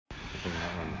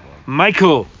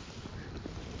Michael.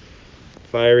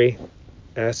 Fiery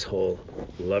asshole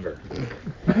lover.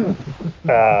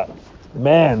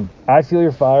 Man, I feel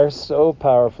your fire so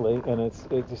powerfully, and it's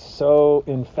so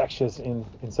infectious in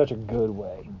such a good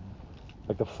way.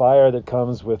 Like the fire that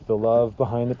comes with the love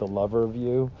behind it, the lover of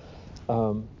you,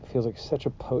 feels like such a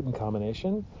potent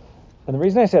combination. And the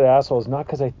reason I said asshole is not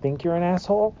because I think you're an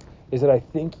asshole, is that I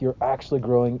think you're actually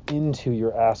growing into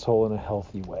your asshole in a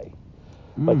healthy way.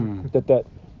 Like that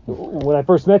when I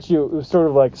first met you, it was sort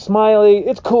of like smiley,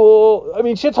 it's cool, I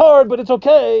mean, shit's hard, but it's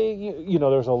okay. You know,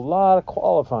 there's a lot of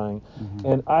qualifying.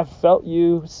 And I've felt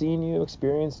you, seen you,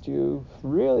 experienced you,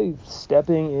 really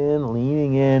stepping in,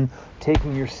 leaning in,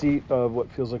 taking your seat of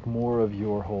what feels like more of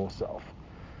your whole self.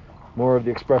 More of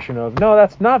the expression of, no,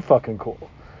 that's not fucking cool.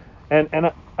 And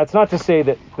that's not to say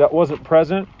that wasn't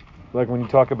present, like when you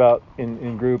talk about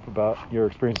in group about your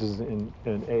experiences in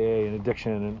AA and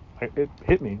addiction, and it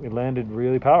hit me. It landed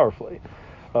really powerfully,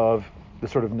 of the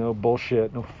sort of no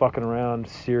bullshit, no fucking around,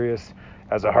 serious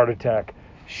as a heart attack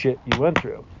shit you went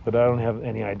through that I don't have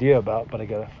any idea about, but I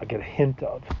get a hint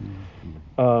of.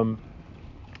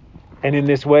 And in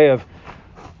this way of,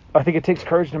 I think it takes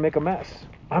courage to make a mess.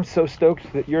 I'm so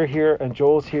stoked that you're here and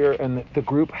Joel's here and that the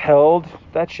group held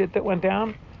that shit that went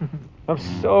down. I'm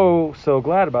so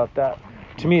glad about that.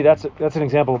 To me, that's an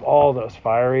example of all those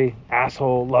fiery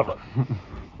asshole lover,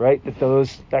 right?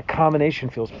 That combination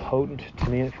feels potent to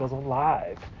me, and it feels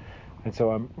alive. And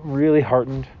so I'm really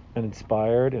heartened and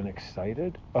inspired and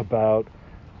excited about,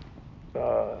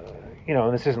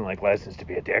 and this isn't like license to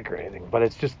be a dick or anything, but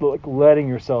it's just like letting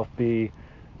yourself be,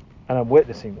 and I'm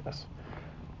witnessing this,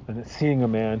 and it's seeing a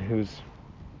man who's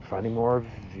finding more of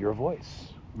your voice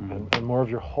and more of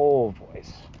your whole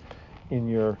voice in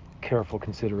your careful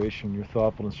consideration, your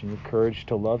thoughtfulness, and your courage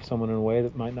to love someone in a way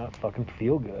that might not fucking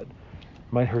feel good,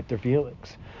 might hurt their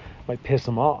feelings, might piss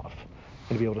them off,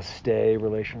 and to be able to stay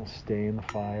relational, stay in the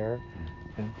fire,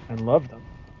 and love them.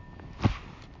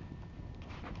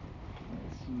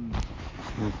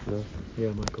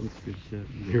 Yeah, Michael. That's good shit.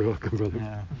 You're welcome, brother.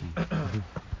 Yeah.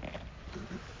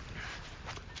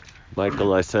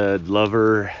 Michael, I said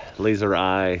lover, laser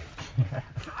eye.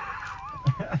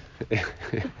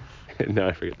 No,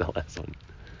 I forget the last one.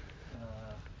 You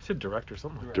said direct or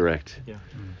something. Direct.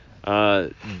 Yeah.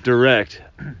 Direct.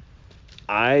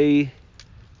 I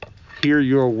hear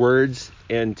your words,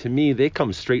 and to me, they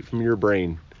come straight from your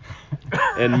brain.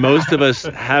 And most of us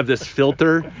have this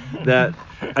filter that,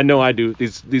 I know I do.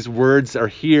 These words are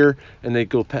here, and they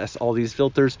go past all these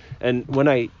filters. And when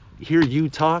I hear you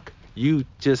talk, you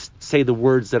just say the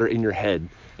words that are in your head,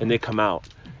 and they come out.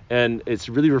 And it's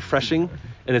really refreshing,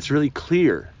 and it's really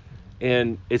clear.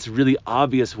 And it's really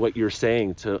obvious what you're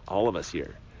saying to all of us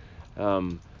here.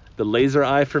 The laser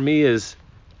eye for me is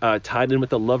tied in with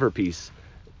the lover piece.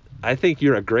 I think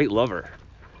you're a great lover.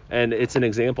 And it's an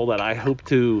example that I hope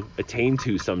to attain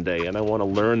to someday. And I want to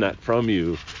learn that from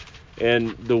you.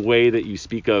 And the way that you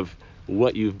speak of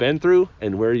what you've been through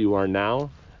and where you are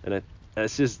now. And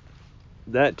that's just,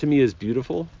 that to me is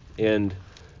beautiful. And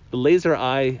the laser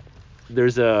eye,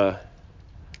 there's a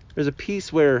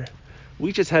piece where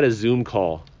we just had a Zoom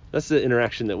call. That's the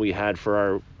interaction that we had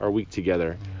for our week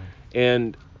together.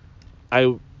 And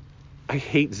I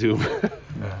hate Zoom.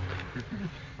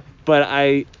 But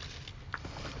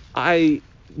I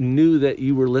knew that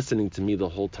you were listening to me the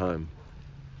whole time.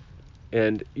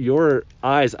 And your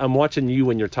eyes, I'm watching you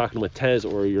when you're talking with Tez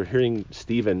or you're hearing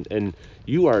Steven, and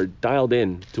you are dialed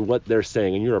in to what they're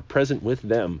saying, and you are present with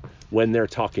them when they're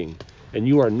talking. And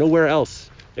you are nowhere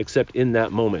else except in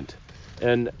that moment.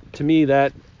 And to me,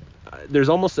 that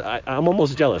I'm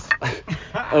almost jealous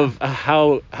of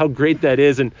how great that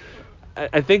is. And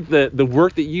I think the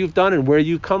work that you've done and where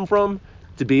you come from,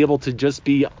 to be able to just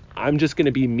be, I'm just going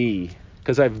to be me,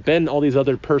 because I've been all these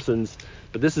other persons,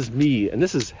 but this is me, and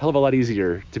this is a hell of a lot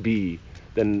easier to be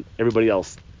than everybody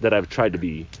else that I've tried to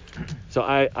be. So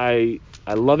I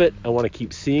love it. I want to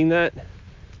keep seeing that.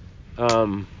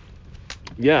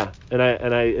 Yeah, and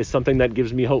I it's something that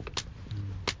gives me hope.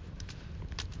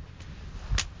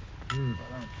 Thank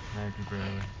you,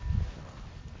 brother.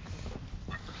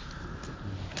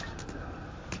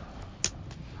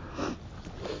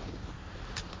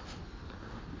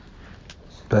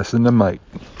 Passing the mic.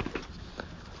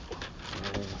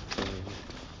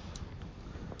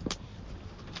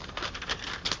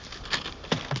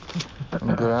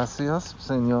 Gracias,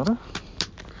 señora.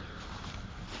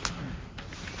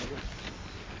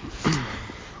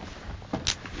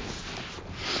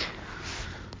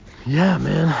 Yeah,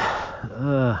 man.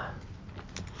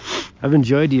 I've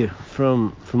enjoyed you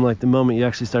from like the moment you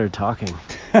actually started talking.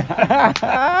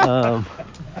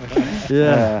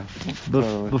 Yeah.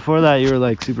 Totally. Before that, you were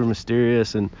like super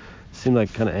mysterious and seemed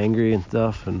like kind of angry and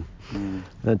stuff. And then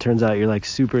it turns out you're like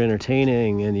super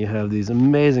entertaining and you have these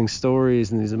amazing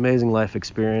stories and these amazing life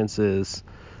experiences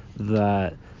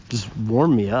that just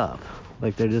warm me up.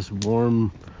 Like they just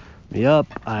warm me up.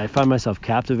 I find myself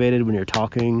captivated when you're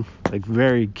talking, like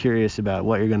very curious about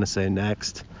what you're going to say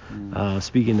next.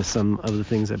 Speaking to some of the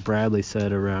things that Bradley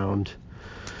said around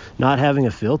not having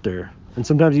a filter. And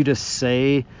sometimes you just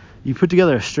say, you put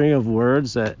together a string of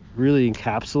words that really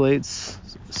encapsulates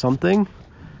something.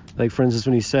 Like for instance,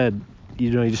 when he said,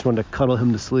 you just wanted to cuddle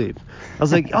him to sleep. I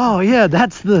was like, oh yeah,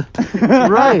 that's the,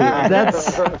 right.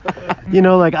 That's,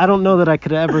 like I don't know that I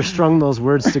could have ever strung those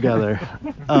words together.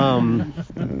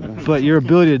 But your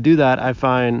ability to do that, I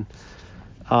find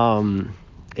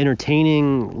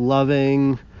entertaining,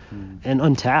 loving, and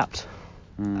untapped.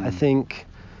 I think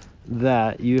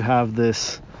that you have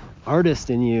this artist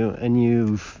in you, and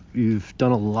you've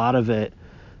done a lot of it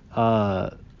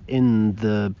in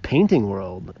the painting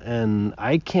world, and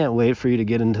I can't wait for you to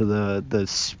get into the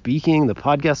speaking, the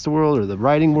podcast world, or the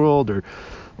writing world,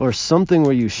 or something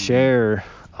where you share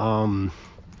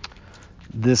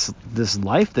this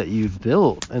life that you've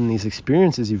built and these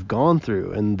experiences you've gone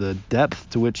through and the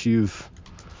depth to which you've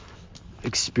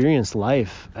experienced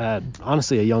life at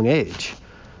honestly a young age.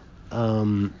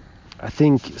 I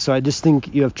just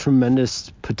think you have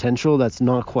tremendous potential that's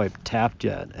not quite tapped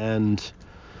yet, and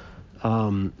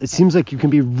it seems like you can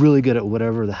be really good at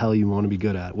whatever the hell you want to be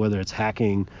good at, whether it's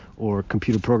hacking or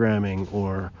computer programming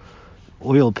or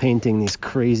oil painting, these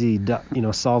crazy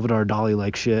Salvador Dali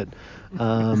like shit.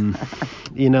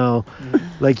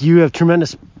 Like you have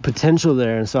tremendous potential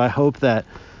there, and so I hope that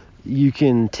you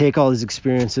can take all these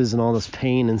experiences and all this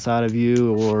pain inside of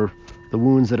you or the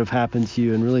wounds that have happened to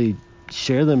you and really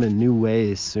share them in new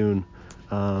ways soon.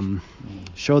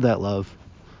 Show that love,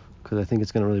 because I think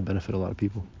it's going to really benefit a lot of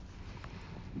people.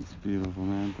 It's beautiful,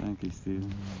 man. Thank you, Steve.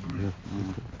 Yeah.